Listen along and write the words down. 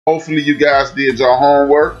Hopefully you guys did your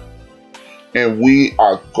homework. And we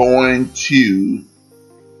are going to,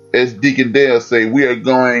 as Deacon Dale say, we are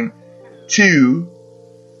going to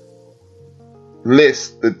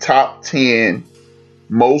list the top 10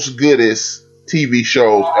 most goodest TV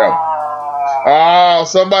shows ever. Oh,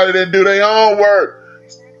 somebody didn't do their homework.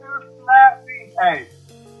 Hey.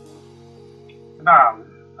 Nah,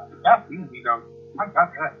 that's easy though. I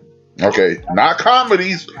got that. Okay, not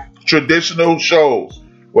comedies, traditional shows,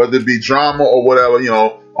 whether it be drama or whatever, you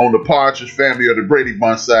know, on the Partridge Family or the Brady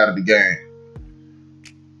Bunch side of the game.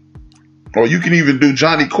 Or you can even do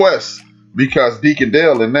Johnny Quest, because Deacon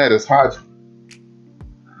Dale in that is Haji.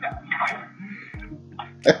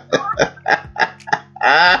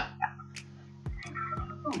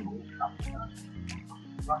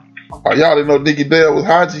 Oh, y'all didn't know Deacon Dale was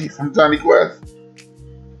Haji from Johnny Quest?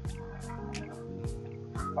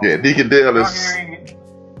 Yeah, Deacon Dale is... Hey,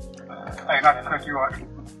 not to cut you off.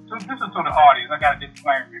 So this is to the audience. I got a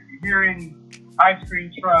disclaimer. If you hear any ice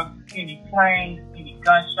cream trucks, any planes, any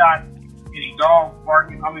gunshots, any dogs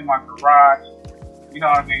barking, I'm in my garage. You know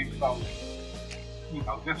what I mean? So, you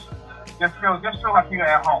know, just feel like you're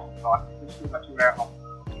at home. So just feel like you're at home.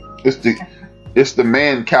 It's the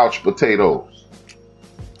man couch potatoes.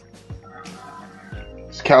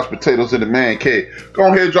 It's couch potatoes in the man cave. Go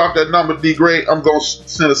ahead and drop that number, DGrate. I'm going to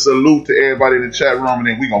send a salute to everybody in the chat room, and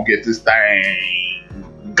then we're going to get this thing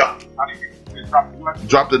go.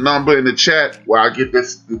 Drop the number in the chat where I get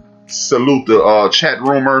this salute the chat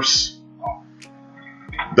roomers.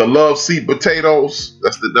 The love seat potatoes.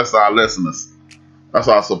 That's our listeners. That's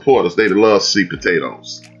our supporters. They the love seat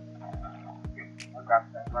potatoes.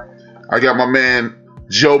 I got my man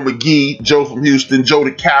Joe McGee, Joe from Houston, Joe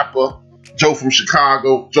the Kappa, Joe from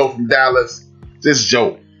Chicago, Joe from Dallas. This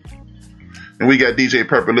Joe. And we got DJ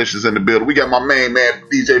Purplicious in the building. We got my main man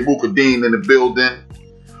DJ Bukadeen in the building.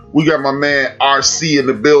 We got my man RC in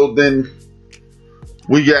the building.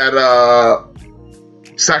 We got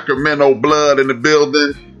Sacramento Blood in the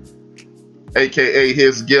building, aka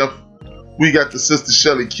his gift. We got the sister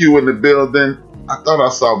Shelly Q in the building. I thought I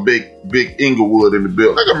saw Big Inglewood in the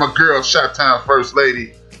building. I got my girl Chi-Town First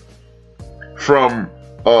Lady from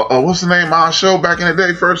what's the name of our show back in the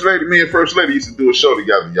day? First Lady. Me and First Lady used to do a show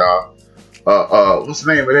together, y'all. What's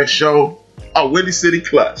the name of that show? Oh, Windy City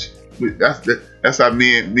Clutch. That's how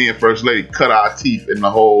me and First Lady cut our teeth in the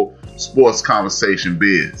whole sports conversation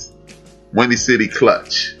biz. Windy City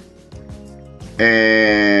Clutch.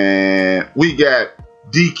 And we got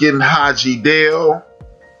Deacon Haji Dale,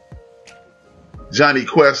 Johnny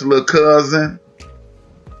Quest's little cousin.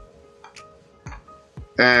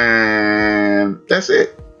 And that's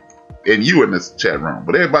it. And you in this chat room.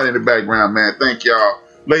 But everybody in the background, man, thank y'all.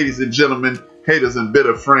 Ladies and gentlemen, haters and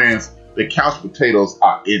bitter friends, the couch potatoes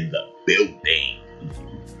are in the building.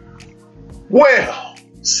 Well,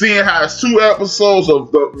 seeing how it's 2 episodes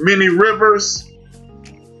of The Many Rivers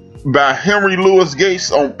by Henry Louis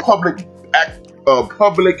Gates on public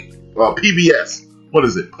PBS. What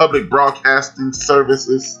is it? Public Broadcasting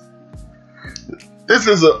Services. This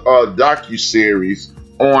is a docu-series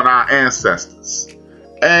on our ancestors.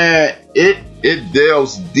 And it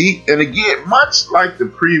delves deep. And again, much like the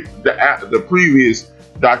previous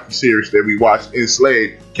docu-series that we watched,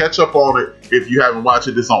 Enslaved, catch up on it if you haven't watched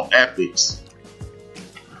it. It's on Epix.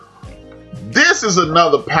 This is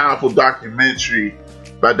another powerful documentary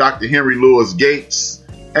by Dr. Henry Louis Gates.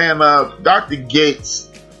 And Dr.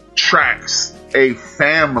 Gates tracks a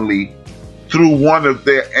family through one of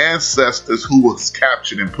their ancestors who was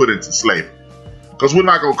captured and put into slavery. Because we're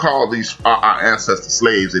not going to call these our ancestors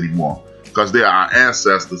slaves anymore, because they're our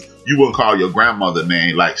ancestors. You wouldn't call your grandmother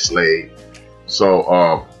name like slave.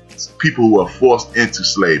 So people who are forced into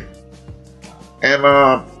slavery. And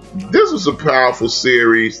this was a powerful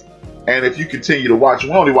series. And if you continue to watch, we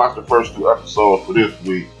only watched the first 2 episodes for this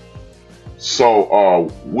week. So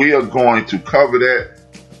we are going to cover that.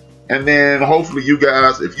 And then hopefully you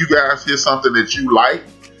guys, if you guys hear something that you like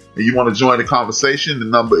and you want to join the conversation, the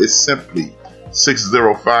number is simply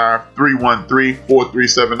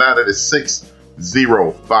 605-313-4379. That is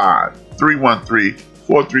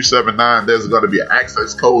 605-313-4379. There's going to be an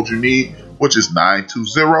access code you need, which is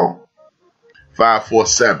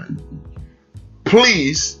 920-547.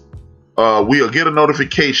 Please, we'll get a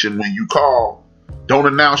notification when you call. Don't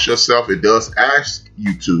announce yourself. It does ask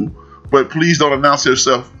you to, but please don't announce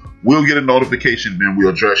yourself. We'll get a notification, then we'll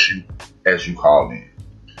address you as you call in.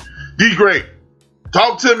 DGrate,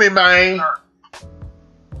 talk to me, man.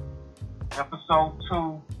 Episode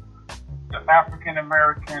 2, the African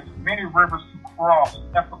Americans, Many Rivers to Cross.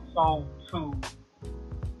 Episode 2,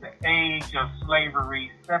 the Age of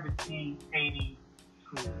Slavery, 1780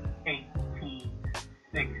 to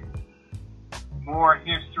 1860. More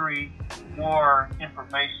history, more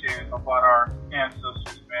information about our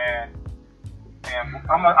ancestors, man. And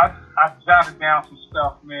I jotted down some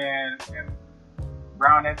stuff, man. And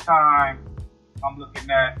around that time, I'm looking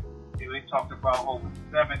at, they talked about over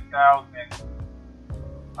 7,000.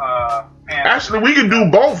 Actually, we can do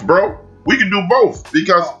both, bro. We can do both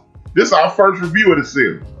because this is our first review of the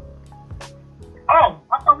series. Oh,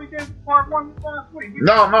 I thought we did part 1 last week.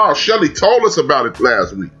 No. Shelly told us about it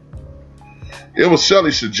last week. It was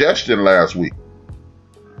Shelly's suggestion last week.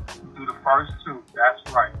 Do the first 2. That's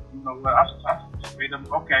right. You know what? I made them.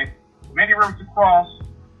 Okay. Many rivers to cross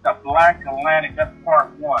the Black Atlantic. That's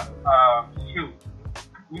part 1. Shoot.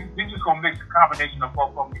 We just gonna mix a combination of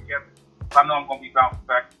both of them together. I know I'm gonna be bouncing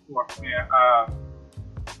back and forth, man.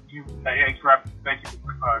 You HRap, thank you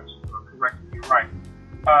for correcting me right.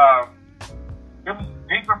 It was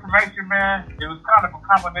deep information, man. It was kind of a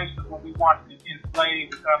combination of what we wanted to enslave.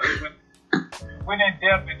 We kind of went in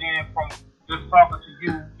depth, and then from just talking to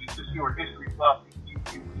you, and just your history buff, you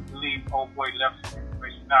believe old boy left some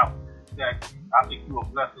information out that I think you will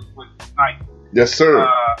bless us with tonight. Yes, sir.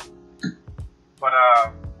 But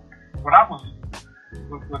what I was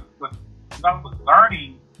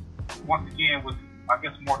learning once again was, I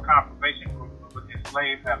guess, more confirmation with what the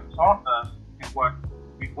slaves have taught us, and what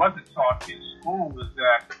we wasn't taught in school was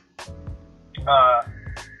that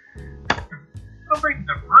the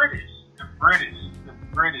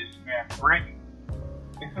British, man, Britain.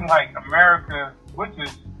 It seemed like America, which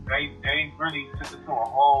is they really took it to a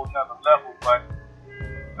whole nother level, but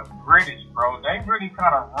the British, bro, they really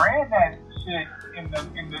kind of ran that shit in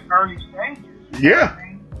the early stages. Yeah.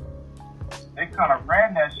 They kind of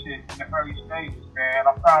ran that shit in the early stages, man.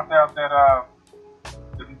 I found out that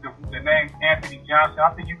the name Anthony Johnson, I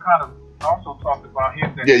think you kind of also talked about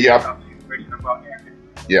him. Yeah. Information about Anthony.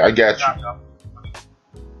 Yeah, I got you.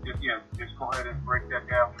 Just go ahead and break that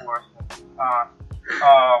down for us.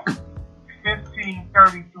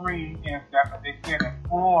 1533, and they said that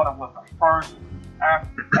Florida was the first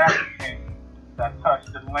African that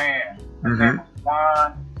touched the land. And that was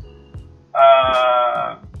Juan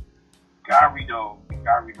Garrido. I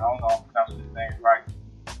don't know if I'm pronouncing his name right.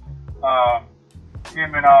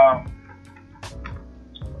 Him and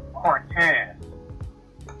Cortez,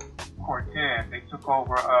 they took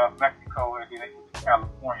over Mexico, and then they went to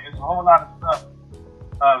California. There's a whole lot of stuff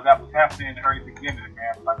that was happening in the early beginning,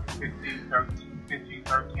 man, like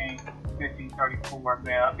 1513, 1534,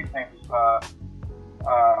 man. I think his name was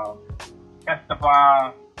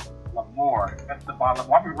Esteban Lamore.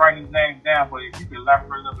 I'll be writing these names down, but if you could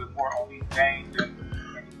elaborate a little bit more on these names and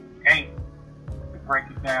eight to break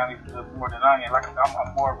it down even a little more than I am. Like I said,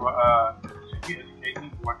 I'm more of a educate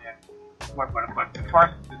me more than but the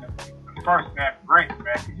first man, Brady,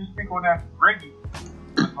 man. Could you speak on that? Brady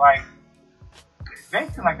was like they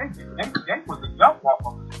seem like they was a jump off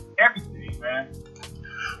of everything, man.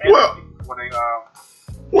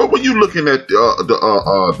 Well, when you're looking at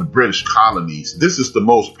the British colonies, this is the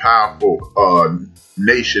most powerful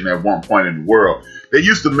nation at one point in the world. They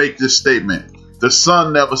used to make this statement: the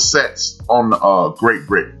sun never sets on Great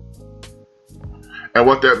Britain. And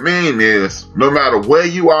what that means is, no matter where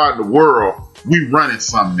you are in the world, we running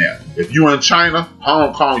something there. If you're in China,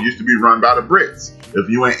 Hong Kong used to be run by the Brits. If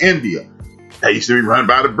you're in India, they used to be run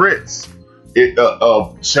by the Brits.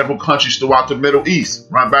 Several countries throughout the Middle East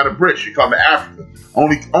run by the Brits. You come to Africa.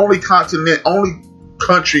 Only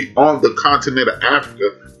country on the continent of Africa,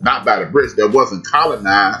 not by the Brits, that wasn't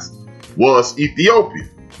colonized was Ethiopia.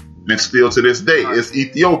 And still to this day, it's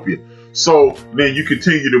Ethiopia. So then you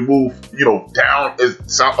continue to move, down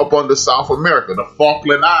up under South America, the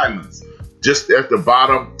Falkland Islands, just at the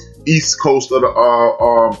bottom east coast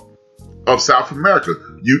of South America.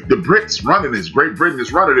 The Brits running this. Great Britain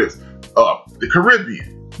is running this. The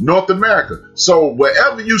Caribbean, North America. So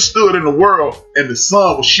wherever you stood in the world and the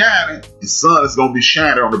sun was shining, the sun is going to be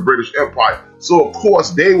shining on the British Empire. So of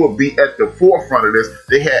course they will be at the forefront of this.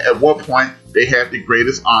 At one point they had the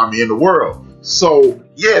greatest army in the world. So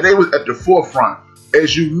yeah, they was at the forefront.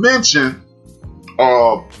 As you mentioned,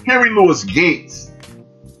 Henry Louis Gates.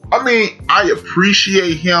 I mean, I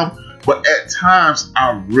appreciate him, but at times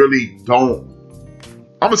I really don't.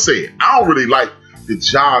 I'm gonna say it. I don't really like the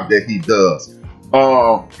job that he does.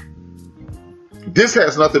 This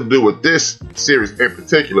has nothing to do with this series in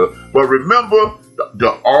particular, but remember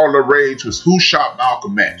all the rage was who shot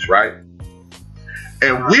Malcolm X, right?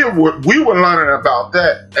 And we were learning about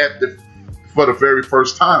that for the very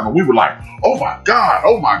first time, and we were like, oh my God,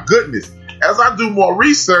 oh my goodness. As I do more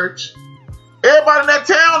research, everybody in that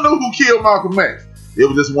town knew who killed Malcolm X. It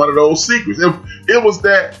was just one of those secrets. It was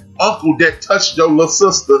that uncle that touched your little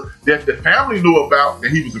sister that the family knew about,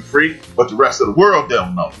 and he was a freak, but the rest of the world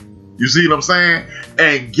don't know. You see what I'm saying?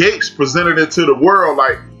 And Gates presented it to the world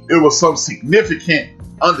like it was some significant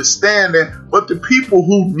understanding, but the people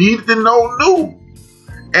who needed to know knew.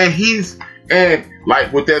 And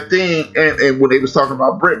like with that thing, and when they was talking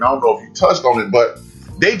about Britain, I don't know if you touched on it, but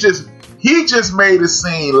he just made it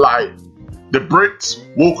seem like the Brits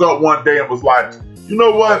woke up one day and was like, you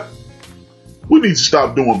know what? We need to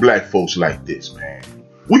stop doing black folks like this, man.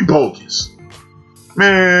 We bogus.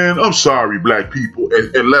 Man, I'm sorry, black people,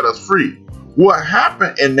 and let us free. What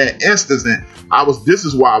happened in that instance, and this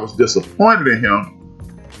is why I was disappointed in him.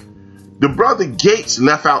 The brother Gates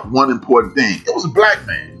left out one important thing. It was a black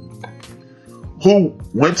man who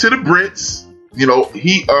went to the Brits. You know,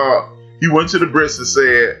 he went to the Brits and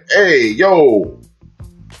said, hey, yo,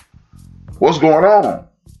 what's going on?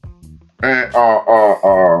 And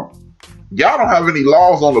y'all don't have any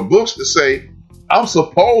laws on the books to say I'm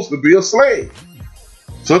supposed to be a slave.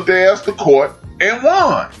 Took their ass to court and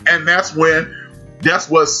won. And that's what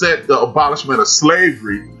set the abolishment of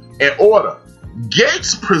slavery in order.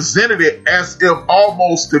 Gates presented it as if,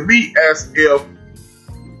 almost to me, as if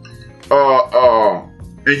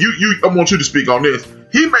and I want you to speak on this.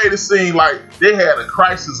 He made it seem like they had a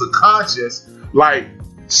crisis of conscience, like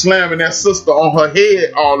slamming that sister on her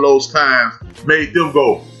head all those times made them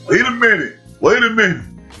go, wait a minute,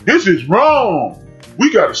 this is wrong.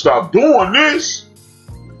 We got to stop doing this.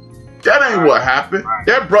 That ain't what happened.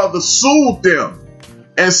 That brother sued them.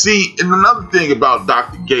 And see, and another thing about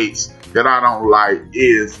Dr. Gates that I don't like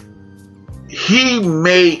is he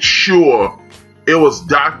made sure it was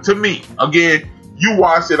to me. Again, you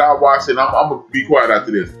watch it, I watch it. I'm going to be quiet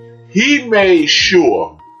after this. He made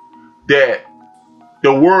sure that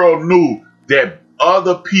the world knew that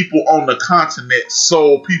other people on the continent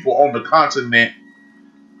sold people on the continent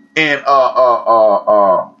and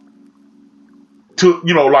to,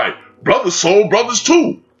 you know, like brothers sold brothers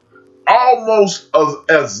too, almost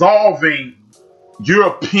absolving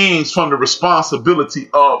Europeans from the responsibility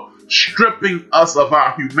of stripping us of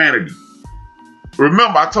our humanity.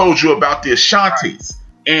 Remember, I told you about the Ashantis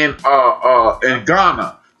in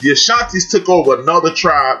Ghana. The Ashantis took over another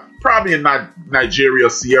tribe, probably in Nigeria,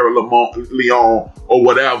 Sierra Leone, or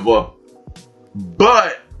whatever.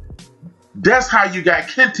 But that's how you got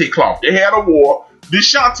kente cloth. They had a war. The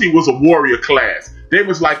Ashanti was a warrior class. They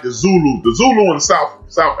was like the Zulu. The Zulu in South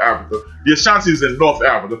Africa. The Ashantis in North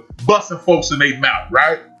Africa, busting folks in their mouth,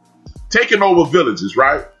 right? Taking over villages,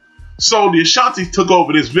 right? So the Ashantis took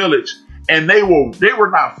over this village, and they were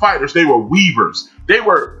not fighters. They were weavers. They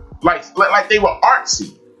were like they were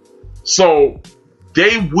artsy. So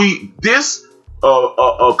this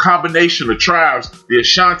combination of tribes, the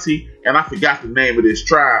Ashanti, and I forgot the name of this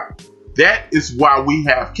tribe. That is why we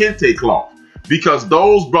have kente cloth, because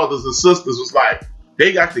those brothers and sisters was like,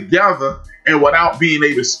 they got together, and without being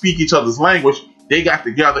able to speak each other's language, they got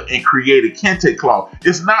together and created kente cloth.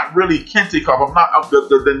 It's not really kente cloth.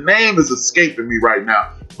 The name is escaping me right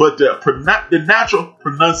now, but the natural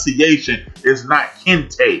pronunciation is not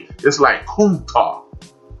kente. It's like kunta.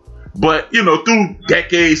 But, you know, through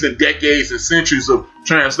decades and decades and centuries of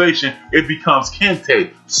translation, it becomes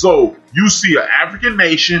kente. So you see an African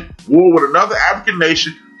nation war with another African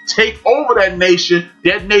nation, take over that nation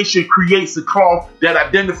creates a cloth that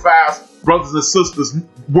identifies brothers and sisters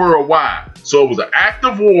worldwide. So it was an act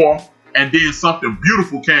of war, and then something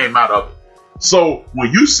beautiful came out of it. So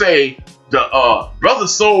when you say the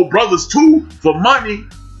brothers sold brothers too for money,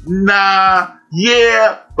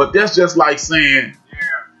 but that's just like saying,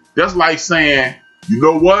 you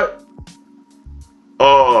know what?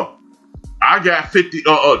 I got 50.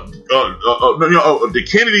 The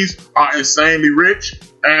Kennedys are insanely rich,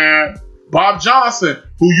 and Bob Johnson,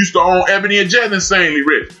 who used to own Ebony and Jet, insanely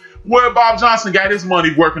rich. Where Bob Johnson got his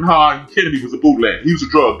money working hard, Kennedy was a bootleg. He was a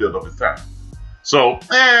drug dealer of his time. So,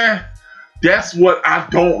 that's what I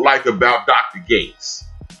don't like about Dr. Gates.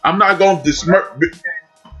 I'm not going to dismiss.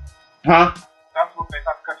 Huh? That's what they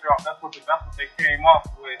came up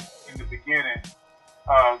with in the beginning.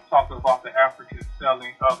 Talking about the Africans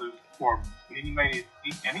selling others for, and he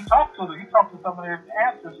talked to some of their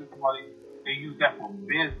ancestors. They used that for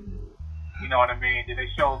business. You know what I mean? Then they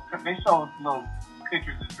showed little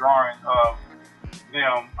pictures and drawings of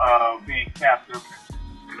them being captive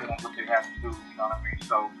and doing what they have to do. You know what I mean?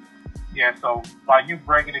 So yeah. So by you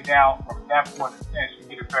breaking it down from that point of sense, you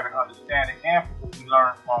get a better understanding, and what we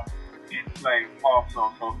learn from enslaved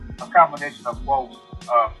also. So a combination of both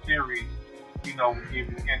theories, you know, will give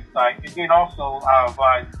you insight. And then also, I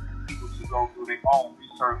advise people to go do their own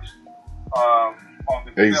research on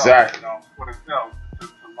themselves, Exactly. for themselves.